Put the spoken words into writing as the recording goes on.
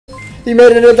He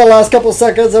made it in the last couple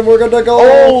seconds, and we're gonna go.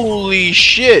 Holy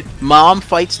shit! Mom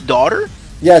fights daughter?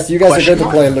 Yes, you guys are good to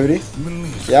play, Ludi.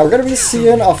 Yeah, we're gonna be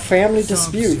seeing a family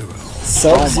dispute.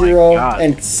 Sub-Zero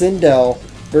and Sindel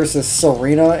versus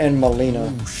Serena and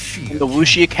Mileena. The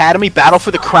Wuxi Academy battle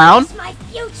for the crown? My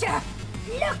future.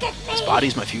 Look at me. This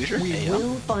body's my future? We Hey,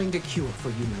 will find a cure for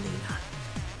you, Mileena.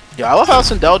 yeah, I love how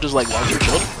Sindel just like loves her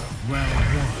children.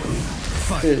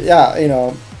 Yeah, you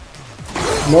know,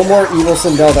 no more evil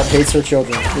Sindel that hates her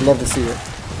children. We love to see it.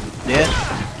 Yeah.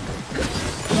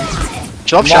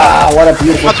 Jump Wow, shot. what a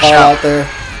beautiful call out there.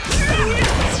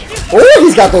 Oh,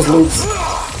 he's got those loops.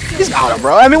 He's got him,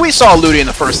 bro. I mean, we saw Ludi in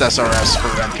the first SRS for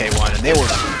MK1, and they were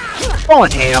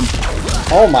going ham.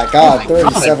 Oh my god,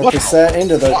 37%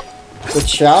 into the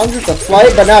challenge with the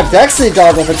fight, but now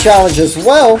DexyDawg with a challenge as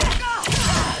well.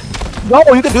 No,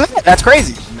 you can do that. That's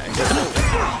crazy.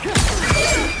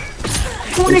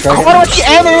 He caught at the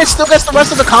end, and it still gets the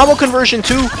rest of the combo conversion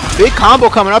too. Big combo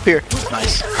coming up here.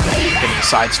 Nice. Getting a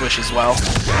side switch as well.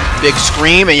 Big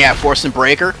scream, and yeah, forcing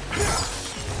breaker.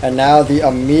 And now the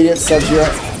immediate Sub-Zero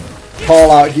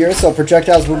call out here, so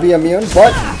projectiles will be immune,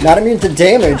 but not immune to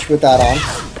damage with that on.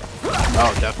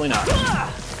 Oh, definitely not.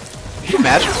 Can you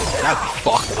imagine? That'd be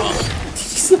fucked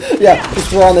up. Yeah, just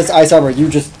throw on this ice armor. You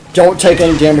just don't take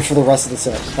any damage for the rest of the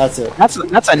set. That's it. That's a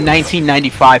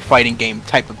 1995 fighting game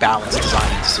type of balance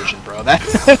design decision, bro. That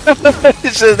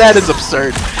that is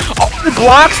absurd. Oh, he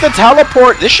blocks the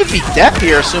teleport. This should be death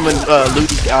here, assuming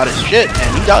Ludi got his shit,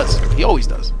 and he does. He always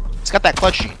does. He's got that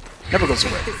clutch gene. Never goes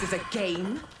away. This is a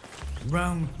game.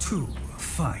 Round 2,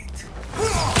 fight.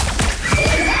 Oh,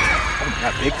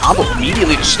 that big combo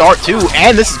immediately to start too,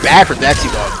 and this is bad for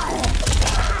DexyDawg.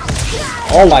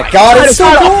 Oh my god, it's so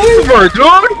over,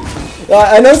 dude!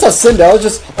 I noticed how Sindel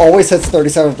just always hits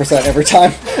 37% every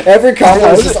time. Every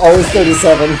combo is just always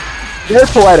 37. Very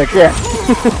poetic, yeah.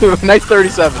 Nice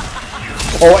 37.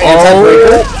 Oh,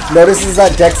 anti-breaker. Notices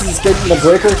that Dexy's getting the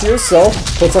breaker here, so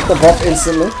puts up the buff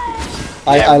instantly.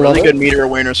 I love really it. good meter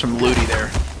awareness from Ludi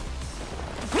there.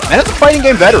 And it's a fighting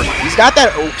game veteran. He's got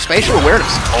that spatial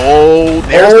awareness. Oh,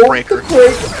 there's the breaker.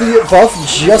 The buff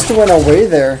just went away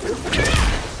there.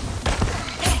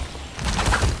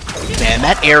 Man,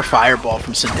 that air fireball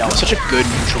from Sindel is such a good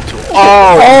neutral tool.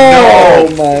 Oh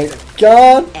no! My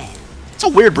god. It's a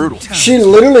weird brutal. She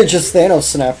literally just Thanos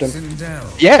snapped him.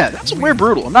 Yeah, that's a weird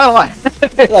brutal. I'm not gonna lie.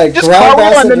 Like, just ground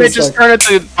cartwheel and then they was just like, turn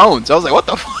into bones. I was like, what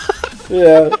the fuck?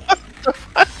 Yeah.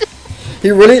 He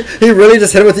really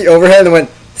just hit him with the overhead and went,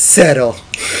 settle.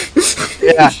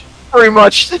 Yeah, very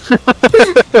much.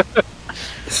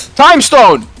 Time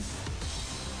Stone!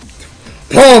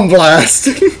 Palm blast!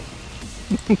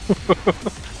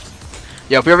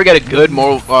 Yeah, if we ever get a good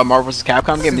Marvel vs.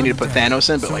 Capcom game, they need to put Thanos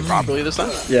in, but like properly this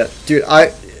time. Yeah, dude,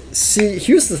 see,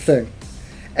 here's the thing.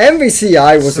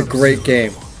 MVCI was a great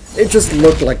game. It just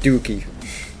looked like Dookie.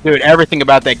 Dude, everything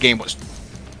about that game was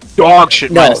dog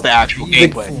shit minus the actual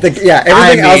gameplay.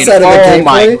 Everything outside of the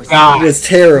gameplay was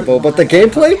terrible, but the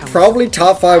gameplay, probably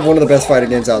top 5, one of the best fighting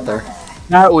games out there.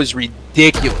 That was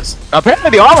ridiculous. Apparently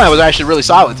the online was actually really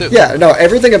solid too. Yeah, no,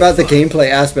 everything about the gameplay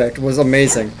aspect was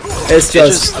amazing. It's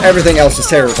just everything else is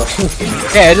terrible.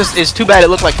 Yeah, it's too bad it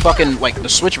looked like fucking like the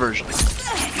Switch version.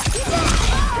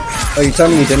 Oh, you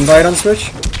telling me you didn't buy it on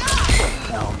Switch?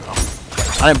 Hell no.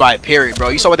 I didn't buy it, period, bro.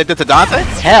 You saw what they did to Dante?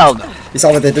 Hell no. You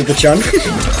saw what they did to Chun?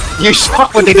 You saw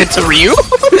what they did to Ryu?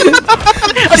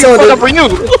 How'd you fuck up Ryu?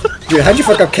 Dude, how'd you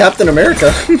fuck up Captain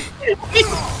America?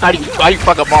 How do you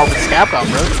fuck up Marvel vs. Capcom,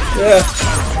 bro? Yeah.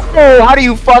 Oh, how do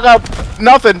you fuck up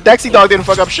nothing? DexyDawg didn't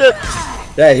fuck up shit.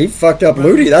 Yeah, he fucked up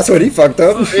Ludi. That's what he fucked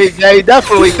up. Yeah, he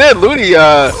definitely did. Ludi,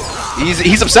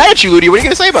 he's upset at you, Ludi. What are you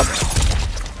gonna say about that?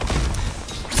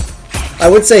 I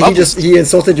would say he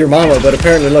insulted your mama, but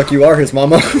apparently, look, you are his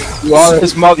mama. You are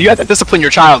his mother. You have to discipline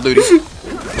your child, Ludi.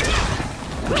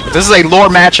 This is a lore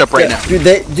matchup right now.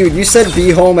 Dude, you said be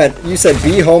home at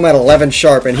 11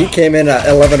 sharp, and he came in at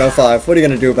 11:05. What are you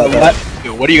gonna do about that?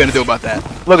 Dude, what are you gonna do about that?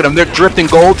 Look at them. They're drifting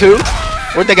gold too.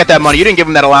 Where'd they get that money? You didn't give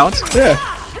them that allowance. Yeah.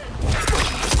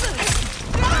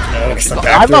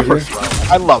 I love her.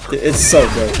 I love her. It's so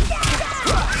good.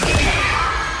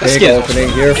 Big opening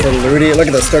here for Ludi. Look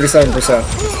at this, 37%.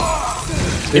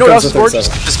 You know what else is gorgeous?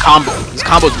 This combo. This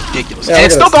combo is ridiculous. Yeah, and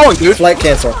it's still going, dude. Flight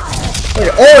cancel.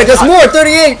 Oh, it does more!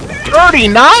 38!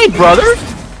 39, brother!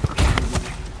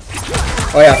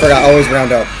 Oh yeah, I forgot. Always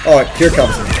round up. Oh, here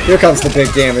comes the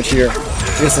big damage here.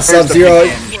 Here's the Sub-Zero.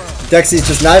 Dexy's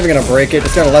just not even gonna break it.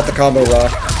 Just gonna let the combo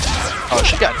rock. Oh,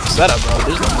 she got set up, bro.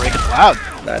 There's no break. It's loud.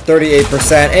 That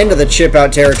 38% into the chip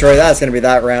out territory. That's gonna be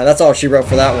that round. That's all she wrote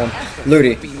for that one.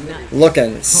 Ludi,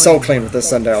 looking so clean with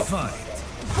this Sindel.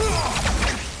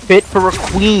 fit for a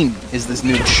queen is this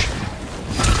nooch.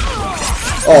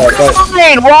 Oh, but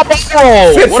Fine, raw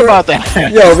ball. What about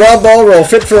that? yo, raw ball roll,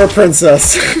 fit for a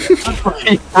princess. For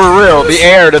real, the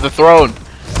heir to the throne.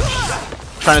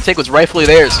 Trying to take what's rightfully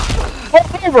theirs.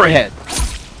 Overhead.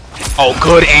 Oh,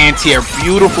 good anti-air.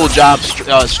 Beautiful job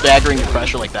staggering the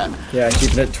pressure like that. Yeah,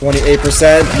 keeping it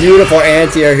 28%. Beautiful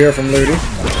anti-air here from Ludi.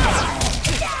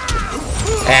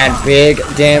 And big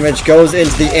damage goes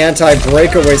into the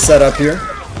anti-breakaway setup here.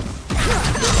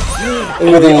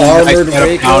 Ooh, the armored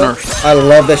Reiko. I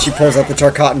love that she pulls out the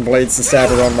Tarkatan blades to stab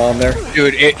her own mom there.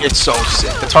 Dude, it's so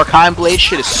sick. The Tarkatan blade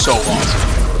shit is so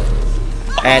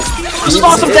awesome. And this is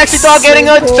awesome. DexyDawg getting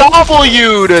a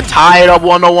W to tie it up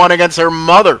 1-1 against her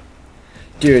mother.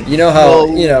 Dude, you know how,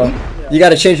 you know, you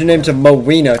gotta change your name to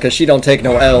Mileena because she don't take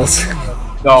no L's.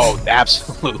 No,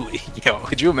 absolutely. Yo,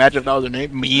 could you imagine if that was her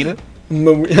name? Mileena?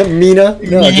 Mina?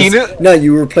 No, Mina? No,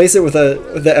 you replace it with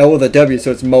the L with a W, so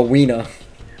it's Mileena.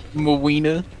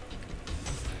 Mileena?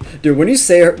 Dude, when you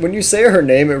say her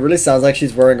name, it really sounds like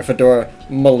she's wearing a fedora.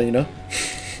 Mileena.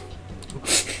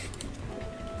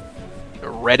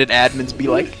 Reddit admins be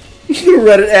like.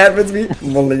 Reddit admins be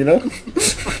Mileena.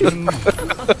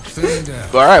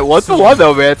 Alright, 1-1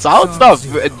 though, man. Solid stuff.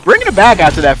 Bringing it back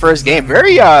after that first game.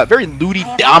 Very Ludi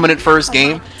dominant first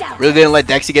game. Really didn't let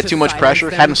Dexy get too much pressure.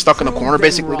 Had him stuck in the corner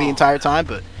basically the entire time,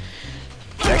 but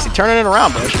Dexy turning it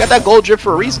around, bro. She got that gold drip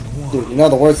for a reason. Dude, you know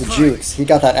the words of Jukes. He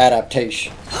got that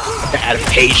adaptation.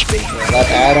 Adaptation, baby. Yeah,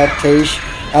 that adaptation.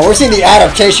 And we're seeing the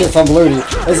adaptation from Ludi.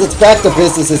 As it's back to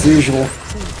business as usual.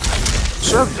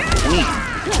 Sure.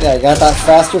 Yeah, you got that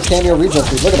faster cameo regen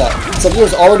speed. Look at that. Some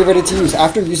viewers already ready to use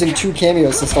after using 2 cameo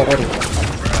assists already.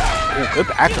 Yeah, good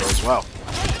back throw as well.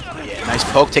 Yeah, nice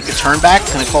poke. Take the turn back.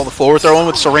 Gonna call the forward throw in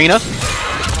with Serena.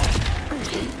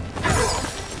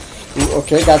 Ooh,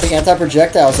 okay, got the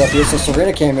anti-projectiles up here, so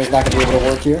Serena cameo is not going to be able to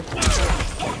work here.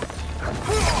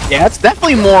 Yeah, it's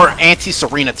definitely more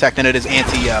anti-Serena tech than it is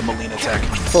anti-Mileena tech.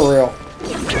 For real.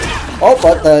 Oh,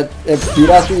 but it beat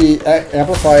out the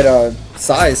amplified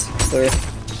size there.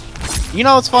 You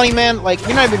know what's funny, man? Like,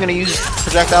 you're not even gonna use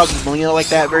projectiles with Mileena like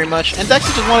that very much, and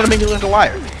Dexy just wanted to make you look a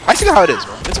liar. I see how it is,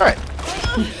 bro. It's alright.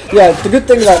 Yeah, the good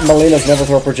thing that Mileena's never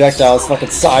throw projectiles,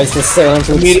 fucking size the sailing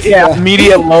to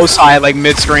Immediate low side, like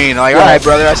mid-screen. Like, alright,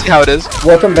 brother, I see how it is.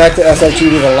 Welcome back to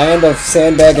SRTV, the land of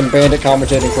sandbag and bandit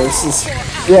commentating curses.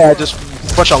 Yeah, just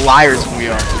a bunch of liars we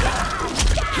are.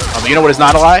 But you know what is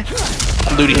not a lie?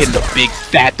 Ludi hitting the big,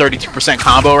 fat 32%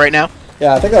 combo right now.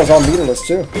 Yeah, I think that was all meterless,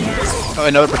 too. Oh,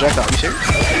 another projectile. You serious?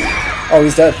 Oh,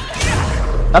 he's dead.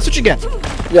 That's what you get.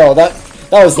 Yo, that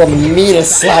was the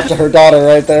meanest slap to her daughter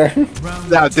right there. Dude,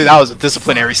 that was a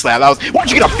disciplinary slap. That was. Why'd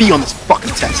you get a B on this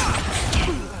fucking test?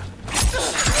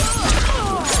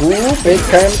 Ooh, big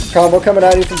combo coming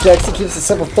out here from Dexy. Keeps it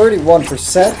simple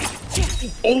 31%.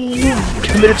 Oh,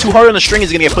 committed too hard on the string.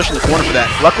 He's gonna get pushed in the corner for that.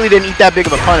 Luckily, didn't eat that big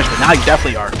of a punish, but now you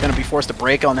definitely are gonna be forced to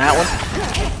break on that one.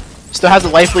 Still has the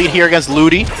life lead here against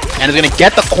Ludi, and is gonna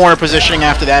get the corner positioning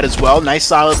after that as well. Nice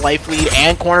solid life lead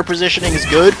and corner positioning is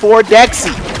good for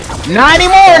Dexy. Not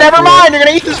anymore. Never mind. You're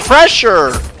gonna eat this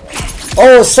pressure.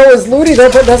 Oh, so is Ludi there,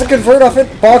 but doesn't convert off it.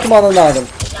 Bonk him on the noggin.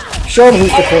 Show him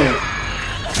who's the queen.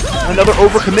 Another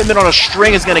overcommitment on a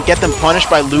string is gonna get them punished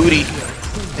by Ludi.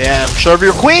 Yeah, serve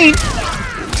your queen.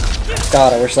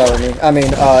 God, I wish that were me. I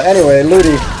mean, anyway,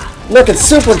 Ludi looking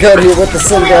super good here with the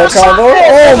Sindel combo.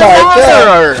 Oh my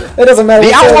god! It doesn't matter.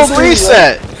 The outlaw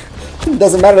reset. It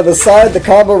doesn't matter the side. The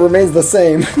combo remains the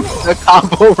same. The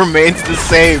combo remains the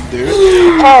same, dude.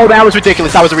 Oh, that was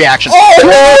ridiculous. That was a reaction. Oh,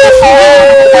 the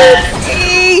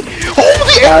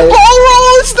air ball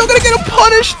roll is still gonna get him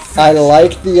punished. I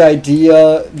like the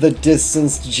idea. The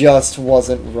distance just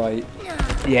wasn't right.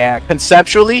 Yeah,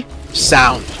 conceptually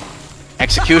sound.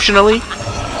 Executionally,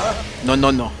 no.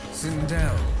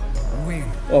 Sindel, win.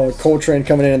 Oh, Coltrane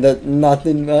coming in and that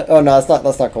nothing. Oh no,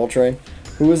 that's not Coltrane.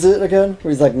 Who is it again?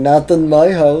 Where he's like, not in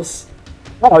my house.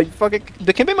 Oh, you fucking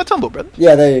the Kimbe Matumbo, brother.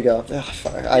 Yeah, there you go. Ugh,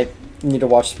 fuck, I need to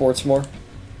watch sports more.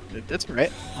 That's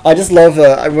right. I just love.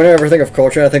 Whenever I think of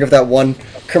Coltrane, I think of that one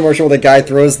commercial where the guy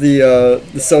throws the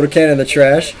soda can in the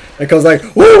trash and goes like,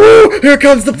 "Woo woo! Here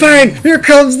comes the pain! Here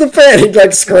comes the pain!" He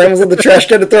like scrambles in the trash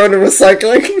can to throw it in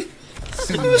recycling.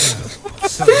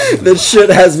 This shit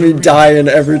has me dying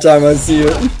every time I see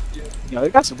it. They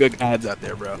got some good ads out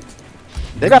there, bro.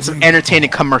 They got some entertaining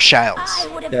commercials.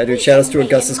 Yeah, dude. Shout outs to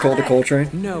Augustus Cole to Coltrane.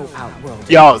 No outworld.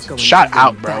 Yo, shout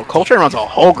out, bro. Coltrane runs a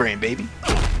whole grain, baby.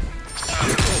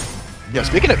 Yo,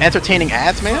 speaking of entertaining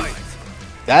ads, man,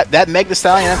 that Meg Thee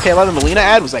Stallion MK11 Mileena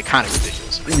ad was like kind of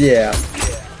ridiculous. Yeah.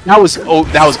 That was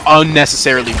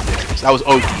unnecessarily ridiculous. That was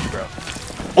OD, bro.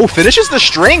 Oh, finishes the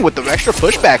string with the extra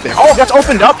pushback there. Oh, gets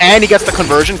opened up, and he gets the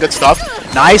conversion. Good stuff.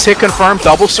 Nice hit confirmed.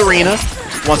 Double Serena.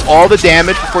 Wants all the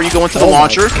damage before you go into the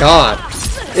launcher. Oh my god.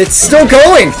 It's still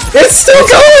going! It's still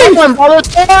going!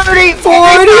 40! 45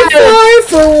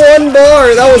 for 1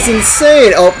 bar! That was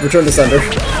insane! Oh, return to sender.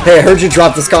 Hey, I heard you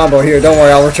drop this combo here. Don't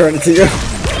worry, I'll return it to you.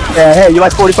 Yeah, hey, you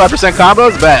like 45%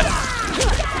 combos? Bet.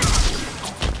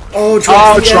 Oh,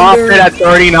 dropped it at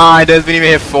 39. Doesn't even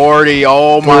hit 40.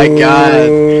 Oh my god.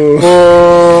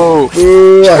 Ooh,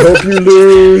 I hope you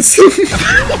lose.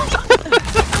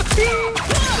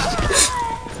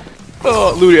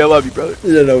 Oh, Ludi, I love you, brother.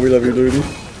 Yeah, no, we love you, Ludi.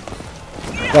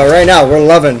 But right now, we're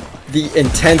loving the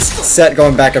intense set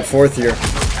going back and forth here.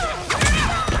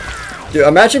 Dude,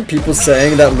 imagine people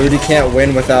saying that Ludi can't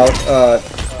win without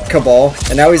Cabal,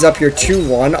 and now he's up here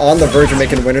 2-1 on the verge of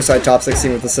making winner side top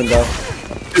 16 with the Sindel.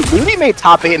 Dude, Ludi made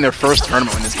top 8 in their first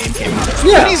tournament when this game came out.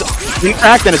 Yeah. Ludi's been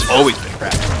cracked and has always been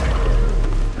cracked.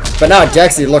 But now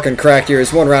Dexy looking cracked here.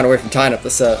 He's 1 round away from tying up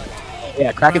the set.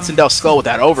 Yeah, cracking Sindel's skull with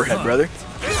that overhead, brother.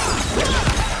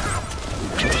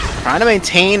 Trying to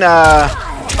maintain a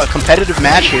competitive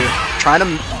match here. Trying to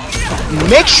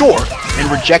make sure and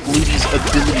reject Ludi's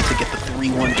ability to get the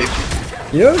 3-1 victory.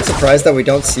 You know what I'm surprised that we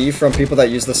don't see from people that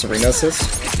use the Serena assist?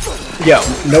 Yeah.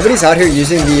 Nobody's out here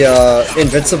using the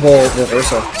invincible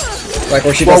reversal. Like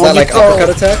where she does that like uppercut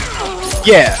attack?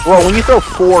 Yeah, well when you throw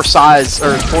 4 sides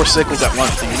or 4 sickles at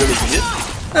once, do you really need it?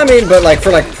 I mean, but like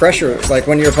for like pressure, like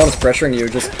when your opponent's pressuring you,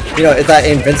 just, you know, it's that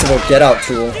invincible get out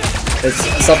tool. It's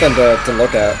something to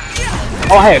look at.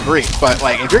 Oh, I agree, but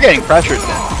like if you're getting pressured,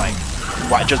 then like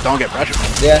why just don't get pressured?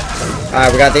 Yeah.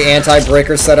 Alright, we got the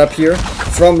anti-breaker set up here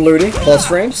from Ludi, plus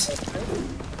frames.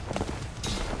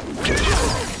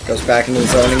 Goes back into the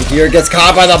zoning here, gets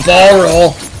caught by the ball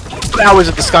roll. That was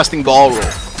a disgusting ball roll.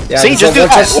 Yeah, see, just do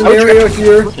that. Scenario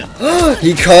here.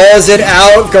 He calls it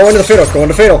out. Go into the fatal. Go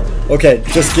into fatal. Okay,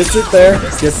 just gets it there.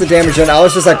 Gets the damage in. I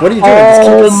was just like, what are you doing?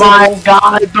 Oh my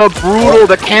god, the brutal.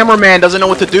 The cameraman doesn't know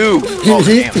what to do.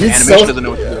 He doesn't know what to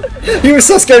do. He was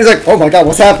so scared. He's like, oh my god,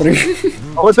 what's happening?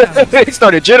 He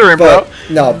started jittering, but, bro.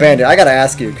 No, Bandit, I gotta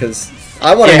ask you, because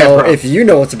I want to know if you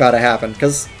know what's about to happen,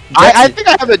 because I think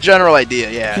I have a general idea,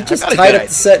 yeah. He just tied up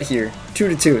the set here,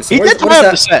 2-2. So he did tie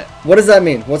up the set. What does that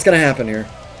mean? What's gonna happen here?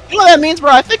 You know what that means,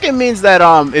 bro? I think it means that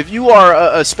if you are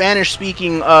a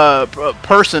Spanish-speaking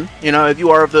person, you know, if you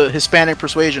are of the Hispanic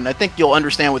persuasion, I think you'll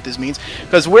understand what this means.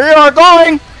 Because we are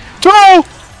going to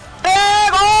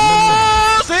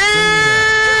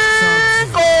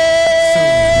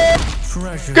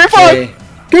Game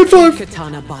 5! Game 5!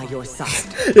 Katana by your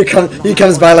side. He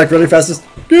comes by like really fast, just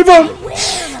Game 5!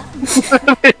 It's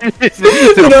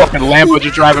a fucking Lambo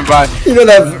just driving by. You know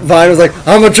that Vine was like,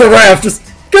 I'm a giraffe, just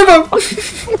Game 5!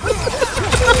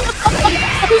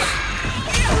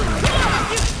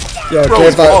 Yo,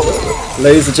 Game 5.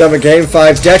 Ladies and gentlemen, Game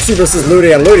 5. Dexy versus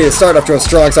Ludi, and Ludi is starting off to a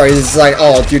strong start. He's just like,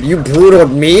 oh, dude, you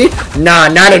brutaled me? Nah,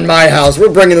 not in my house. We're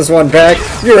bringing this one back.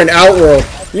 You're in Outworld.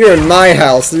 You're in my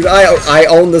house, dude. I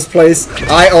own this place.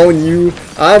 I own you.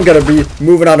 I'm gonna be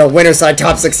moving on to winner side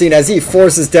top 16 as he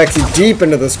forces Dexy deep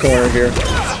into this corner here.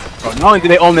 Bro, not only do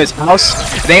they own this house,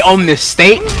 they own this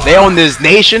state, they own this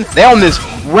nation, they own this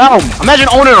realm. Imagine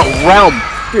owning a realm.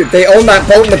 Dude, they own that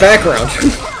boat in the background.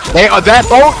 That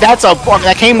boat,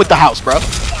 that came with the house, bro.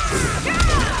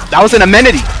 That was an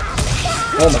amenity.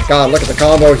 Oh my god, look at the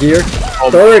combo here.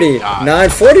 39,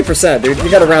 40%, dude. You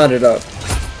gotta round it up.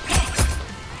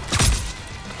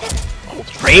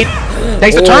 Trade?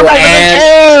 Takes the turn back in the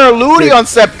air. Ludi on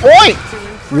set point.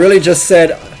 Really just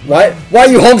said, why are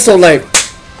you home so late?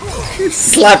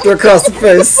 Slapped her across the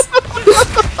face.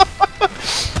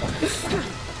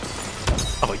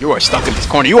 Oh, you are stuck in this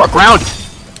corner. You are grounded.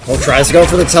 Oh, tries to go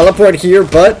for the teleport here,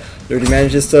 but Ludi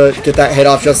manages to get that hit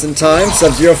off just in time.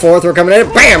 Sub-Zero forward throw coming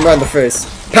in. Bam! Right in the face.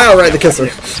 Pow! Right in the kisser.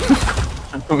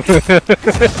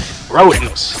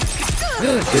 Rodents.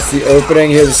 Gets the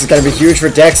opening here. This is going to be huge for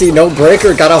Dexy. No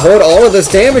breaker. Got to hold all of this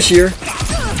damage here.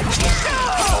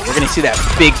 Oh, we're going to see that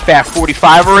big fat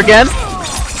 45er again.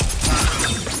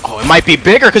 Oh, it might be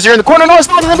bigger because you're in the corner. No, it's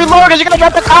not going to be lower because you're going to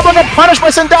get the combo and get punished by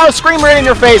Sindel. Scream right in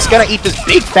your face. Going to eat this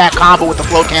big fat combo with the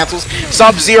flow cancels.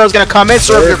 Sub-Zero is going to come in.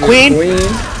 Serve your queen.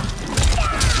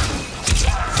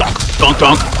 Dunk, dunk,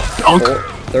 dunk, dunk.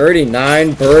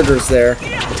 39 burgers there.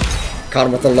 Caught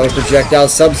him with a low projectile.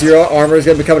 Sub-Zero armor is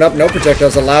going to be coming up. No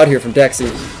projectiles allowed here from Dexy.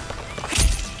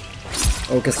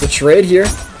 Oh, gets the trade here.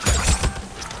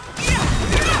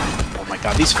 Oh my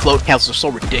god, these float counts are so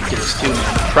ridiculous too,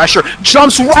 man. Pressure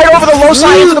jumps right over the low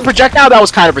side into the projectile. That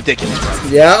was kind of ridiculous, bro.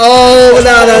 Yeah, oh,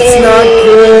 no, that's not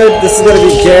good. This is going to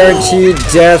be guaranteed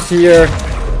death here.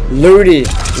 Ludi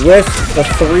with the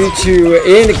 3-2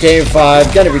 in Game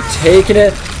 5. Gonna be taking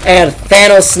it. And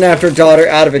Thanos snapped her daughter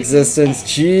out of existence.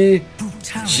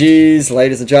 GG's,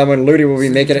 ladies and gentlemen. Ludi will be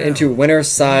making it into winner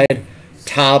side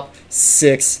top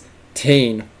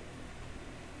 16.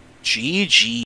 GG.